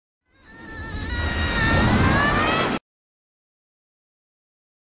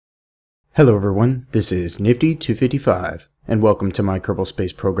Hello everyone, this is Nifty255, and welcome to my Kerbal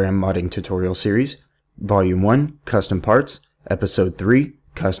Space Program modding tutorial series, Volume 1, Custom Parts, Episode 3,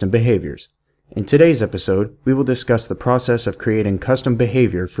 Custom Behaviors. In today's episode, we will discuss the process of creating custom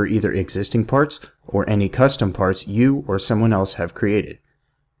behavior for either existing parts or any custom parts you or someone else have created.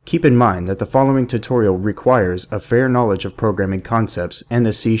 Keep in mind that the following tutorial requires a fair knowledge of programming concepts and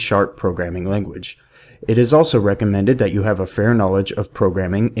the C# programming language. It is also recommended that you have a fair knowledge of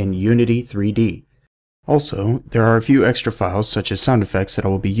programming in Unity 3D. Also, there are a few extra files such as sound effects that I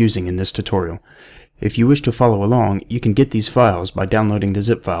will be using in this tutorial. If you wish to follow along, you can get these files by downloading the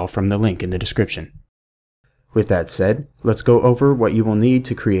zip file from the link in the description. With that said, let's go over what you will need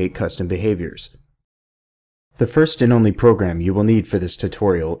to create custom behaviors. The first and only program you will need for this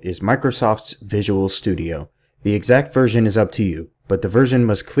tutorial is Microsoft's Visual Studio. The exact version is up to you, but the version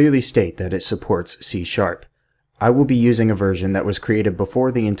must clearly state that it supports C#. I will be using a version that was created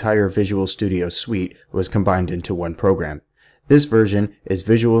before the entire Visual Studio suite was combined into one program. This version is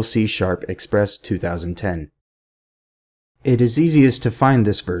Visual C# Express 2010. It is easiest to find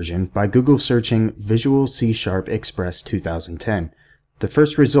this version by Google searching Visual C# Express 2010. The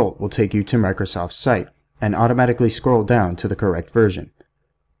first result will take you to Microsoft's site and automatically scroll down to the correct version.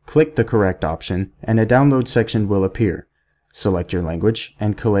 Click the correct option and a download section will appear. Select your language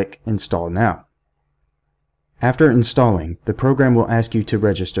and click Install Now. After installing, the program will ask you to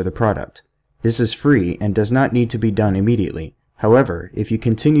register the product. This is free and does not need to be done immediately. However, if you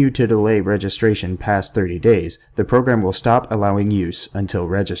continue to delay registration past 30 days, the program will stop allowing use until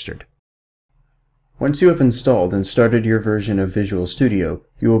registered. Once you have installed and started your version of Visual Studio,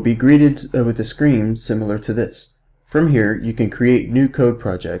 you will be greeted with a screen similar to this. From here, you can create new code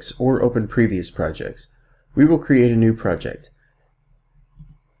projects or open previous projects. We will create a new project.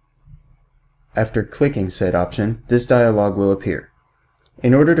 After clicking said option, this dialog will appear.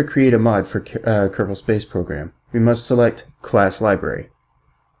 In order to create a mod for Kerbal Space Program, we must select Class Library.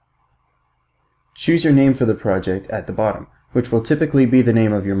 Choose your name for the project at the bottom, which will typically be the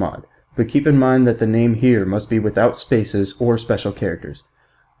name of your mod, but keep in mind that the name here must be without spaces or special characters.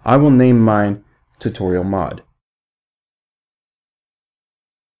 I will name mine Tutorial Mod.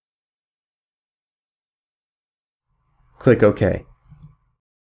 Click OK.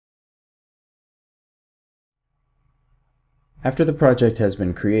 After the project has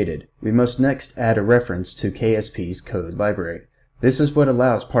been created, we must next add a reference to KSP's code library. This is what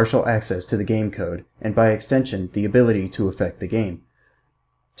allows partial access to the game code, and by extension, the ability to affect the game.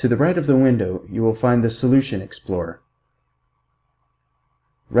 To the right of the window, you will find the Solution Explorer.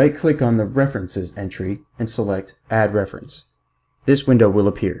 Right-click on the References entry and select Add Reference. This window will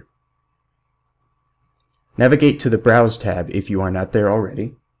appear. Navigate to the Browse tab if you are not there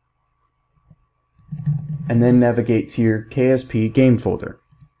already, and then navigate to your KSP game folder.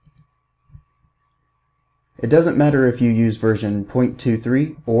 It doesn't matter if you use version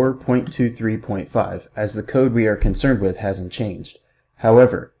 0.23 or 0.23.5, as the code we are concerned with hasn't changed.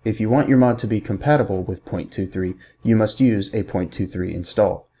 However, if you want your mod to be compatible with 0.23, you must use a 0.23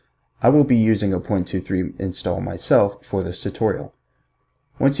 install. I will be using a 0.23 install myself for this tutorial.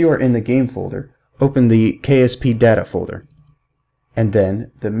 Once you are in the game folder, open the KSP data folder, and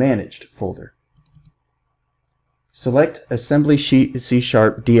then the Managed folder. Select Assembly Sheet C#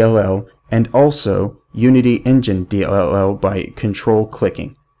 DLL and also Unity Engine DLL by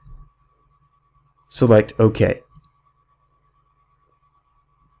control-clicking. Select OK.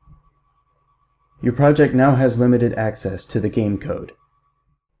 Your project now has limited access to the game code.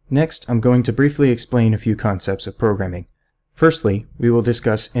 Next, I'm going to briefly explain a few concepts of programming. Firstly, we will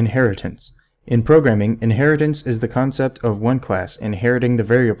discuss inheritance. In programming, inheritance is the concept of one class inheriting the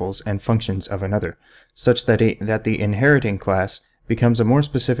variables and functions of another, such that the inheriting class becomes a more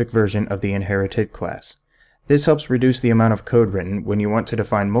specific version of the inherited class. This helps reduce the amount of code written when you want to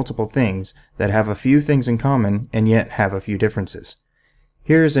define multiple things that have a few things in common and yet have a few differences.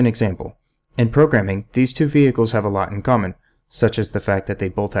 Here is an example. In programming, these two vehicles have a lot in common, such as the fact that they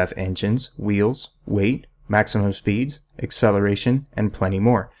both have engines, wheels, weight, maximum speeds, acceleration, and plenty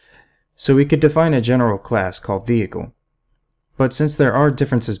more. So we could define a general class called vehicle. But since there are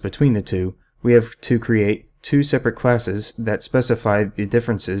differences between the two, we have to create two separate classes that specify the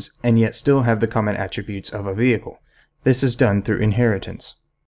differences and yet still have the common attributes of a vehicle. This is done through inheritance.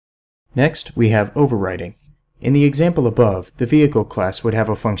 Next, we have overriding. In the example above, the vehicle class would have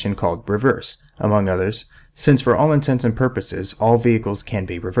a function called reverse, among others, since for all intents and purposes, all vehicles can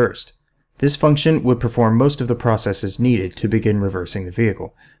be reversed. This function would perform most of the processes needed to begin reversing the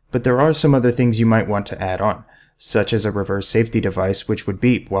vehicle, but there are some other things you might want to add on, such as a reverse safety device which would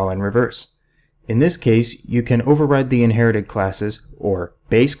beep while in reverse. In this case, you can override the inherited classes, or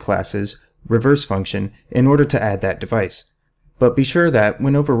base classes, reverse function in order to add that device. But be sure that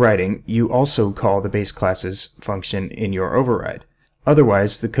when overriding, you also call the base classes function in your override.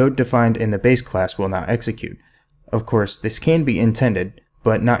 Otherwise, the code defined in the base class will not execute. Of course, this can be intended,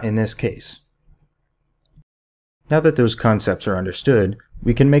 but not in this case. Now that those concepts are understood,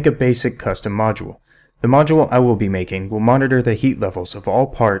 we can make a basic custom module. The module I will be making will monitor the heat levels of all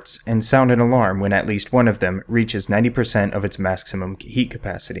parts and sound an alarm when at least one of them reaches 90% of its maximum heat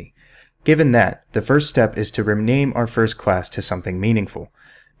capacity. Given that, the first step is to rename our first class to something meaningful.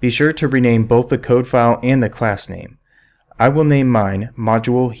 Be sure to rename both the code file and the class name. I will name mine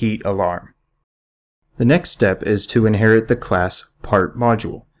Module Heat Alarm. The next step is to inherit the class Part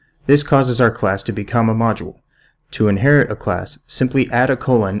Module. This causes our class to become a module. To inherit a class, simply add a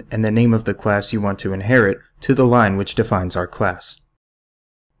colon and the name of the class you want to inherit to the line which defines our class.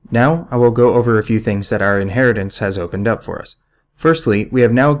 Now I will go over a few things that our inheritance has opened up for us. Firstly, we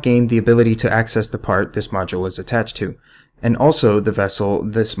have now gained the ability to access the part this module is attached to, and also the vessel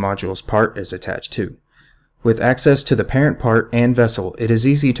this module's part is attached to. With access to the parent part and vessel, it is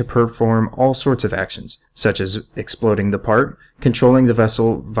easy to perform all sorts of actions, such as exploding the part, controlling the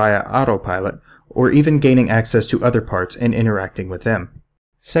vessel via autopilot, or even gaining access to other parts and interacting with them.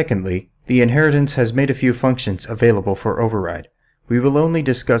 Secondly, the inheritance has made a few functions available for override. We will only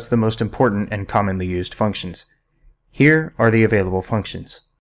discuss the most important and commonly used functions. Here are the available functions.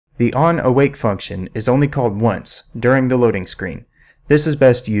 The onAwake function is only called once, during the loading screen. This is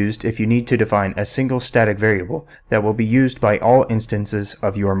best used if you need to define a single static variable that will be used by all instances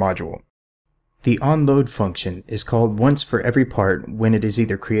of your module. The onLoad function is called once for every part when it is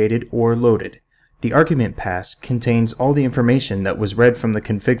either created or loaded. The argument passed contains all the information that was read from the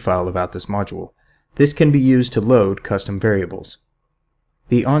config file about this module. This can be used to load custom variables.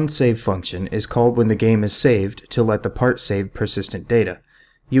 The onSave function is called when the game is saved to let the part save persistent data.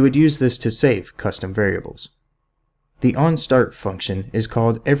 You would use this to save custom variables. The onStart function is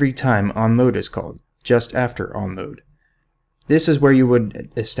called every time onLoad is called, just after onLoad. This is where you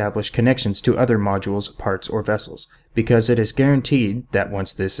would establish connections to other modules, parts, or vessels, because it is guaranteed that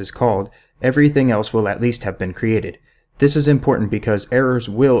once this is called, everything else will at least have been created. This is important because errors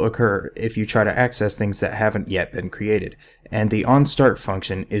will occur if you try to access things that haven't yet been created, and the onStart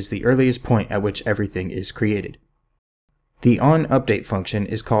function is the earliest point at which everything is created. The onUpdate function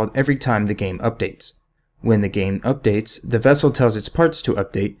is called every time the game updates. When the game updates, the vessel tells its parts to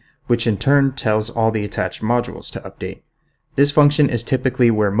update, which in turn tells all the attached modules to update. This function is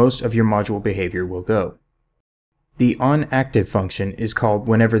typically where most of your module behavior will go. The onActive function is called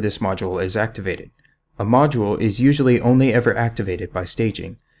whenever this module is activated. A module is usually only ever activated by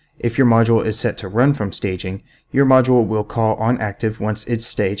staging. If your module is set to run from staging, your module will call onActive once its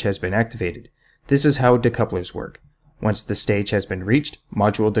stage has been activated. This is how decouplers work. Once the stage has been reached,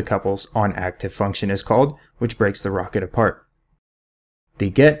 module decouples onActive function is called, which breaks the rocket apart.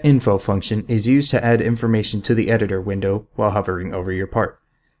 The getInfo function is used to add information to the editor window while hovering over your part.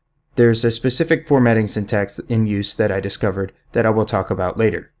 There's a specific formatting syntax in use that I discovered that I will talk about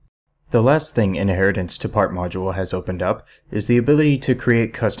later. The last thing Inheritance to Part module has opened up is the ability to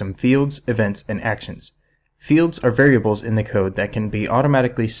create custom fields, events, and actions. Fields are variables in the code that can be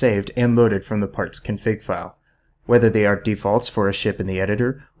automatically saved and loaded from the part's config file, whether they are defaults for a ship in the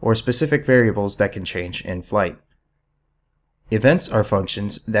editor or specific variables that can change in flight. Events are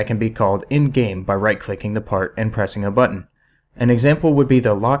functions that can be called in-game by right-clicking the part and pressing a button. An example would be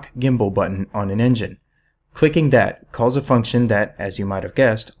the lock gimbal button on an engine. Clicking that calls a function that, as you might have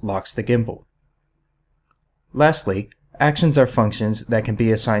guessed, locks the gimbal. Lastly, actions are functions that can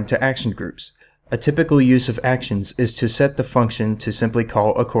be assigned to action groups. A typical use of actions is to set the function to simply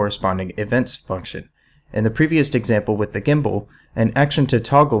call a corresponding events function. In the previous example with the gimbal, an action to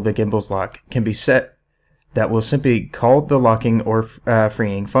toggle the gimbal's lock can be set that will simply call the locking or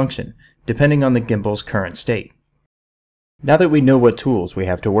freeing function, depending on the gimbal's current state. Now that we know what tools we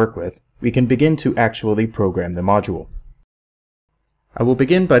have to work with, we can begin to actually program the module. I will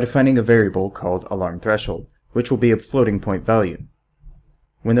begin by defining a variable called alarm threshold, which will be a floating point value.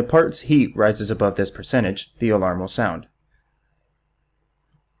 When the part's heat rises above this percentage, the alarm will sound.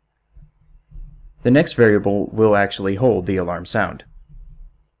 The next variable will actually hold the alarm sound.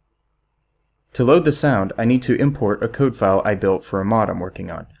 To load the sound, I need to import a code file I built for a mod I'm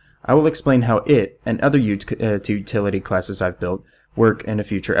working on. I will explain how it and other utility classes I've built work in a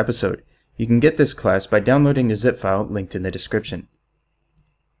future episode. You can get this class by downloading the zip file linked in the description.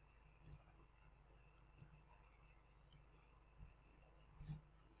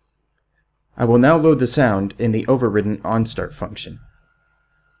 I will now load the sound in the overridden onStart function.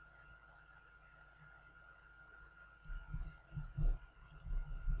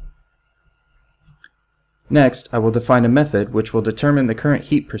 Next, I will define a method which will determine the current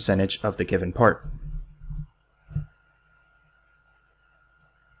heat percentage of the given part.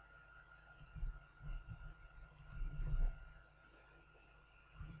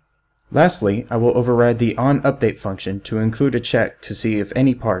 Lastly, I will override the onUpdate function to include a check to see if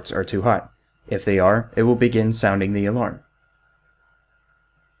any parts are too hot. If they are, it will begin sounding the alarm.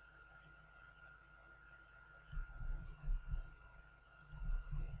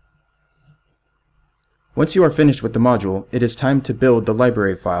 Once you are finished with the module, it is time to build the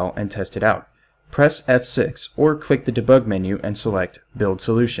library file and test it out. Press F6 or click the debug menu and select Build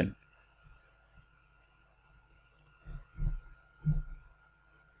Solution.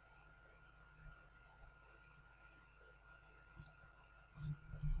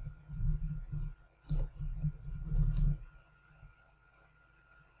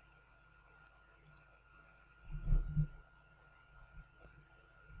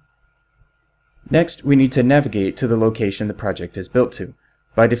 Next, we need to navigate to the location the project is built to.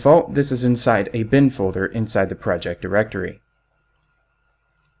 By default, this is inside a bin folder inside the project directory.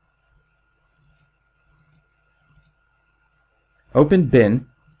 Open bin,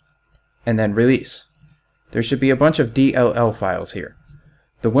 and then release. There should be a bunch of DLL files here.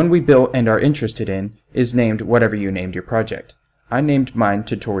 The one we built and are interested in is named whatever you named your project. I named mine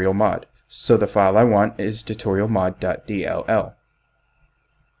tutorial mod, so the file I want is tutorialmod.dll.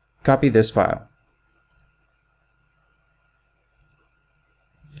 Copy this file.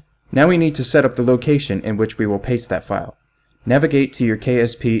 Now we need to set up the location in which we will paste that file. Navigate to your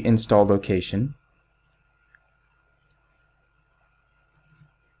KSP install location.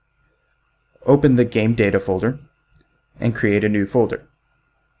 Open the game data folder and create a new folder.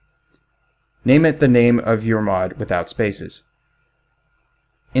 Name it the name of your mod without spaces.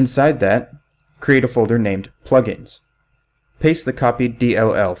 Inside that, create a folder named plugins. Paste the copied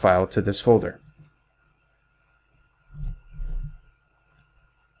DLL file to this folder.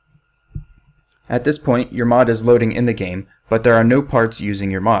 At this point, your mod is loading in the game, but there are no parts using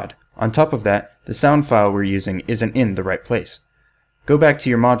your mod. On top of that, the sound file we're using isn't in the right place. Go back to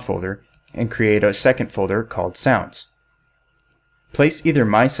your mod folder and create a second folder called Sounds. Place either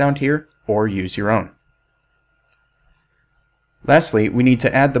my sound here or use your own. Lastly, we need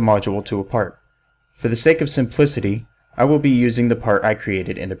to add the module to a part. For the sake of simplicity, I will be using the part I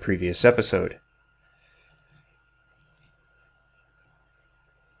created in the previous episode.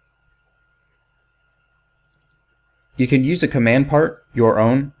 You can use a command part, your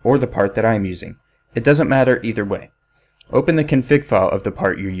own, or the part that I am using. It doesn't matter either way. Open the config file of the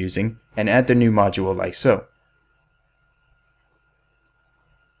part you're using and add the new module like so.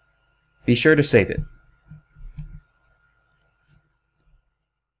 Be sure to save it.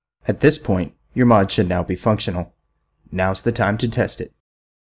 At this point, your mod should now be functional. Now's the time to test it.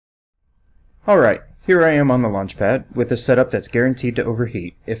 Alright, here I am on the launchpad with a setup that's guaranteed to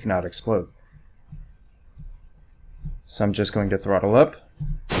overheat, if not explode. So I'm just going to throttle up.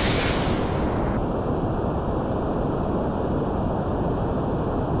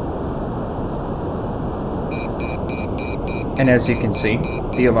 And as you can see,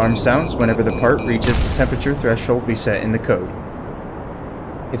 the alarm sounds whenever the part reaches the temperature threshold we set in the code.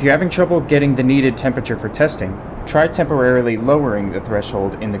 If you're having trouble getting the needed temperature for testing, try temporarily lowering the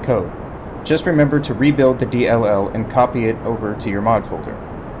threshold in the code. Just remember to rebuild the DLL and copy it over to your mod folder.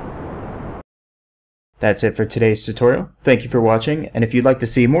 That's it for today's tutorial. Thank you for watching, and if you'd like to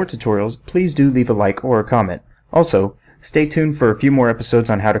see more tutorials, please do leave a like or a comment. Also, stay tuned for a few more episodes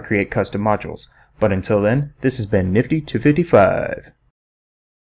on how to create custom modules. But until then, this has been Nifty 255.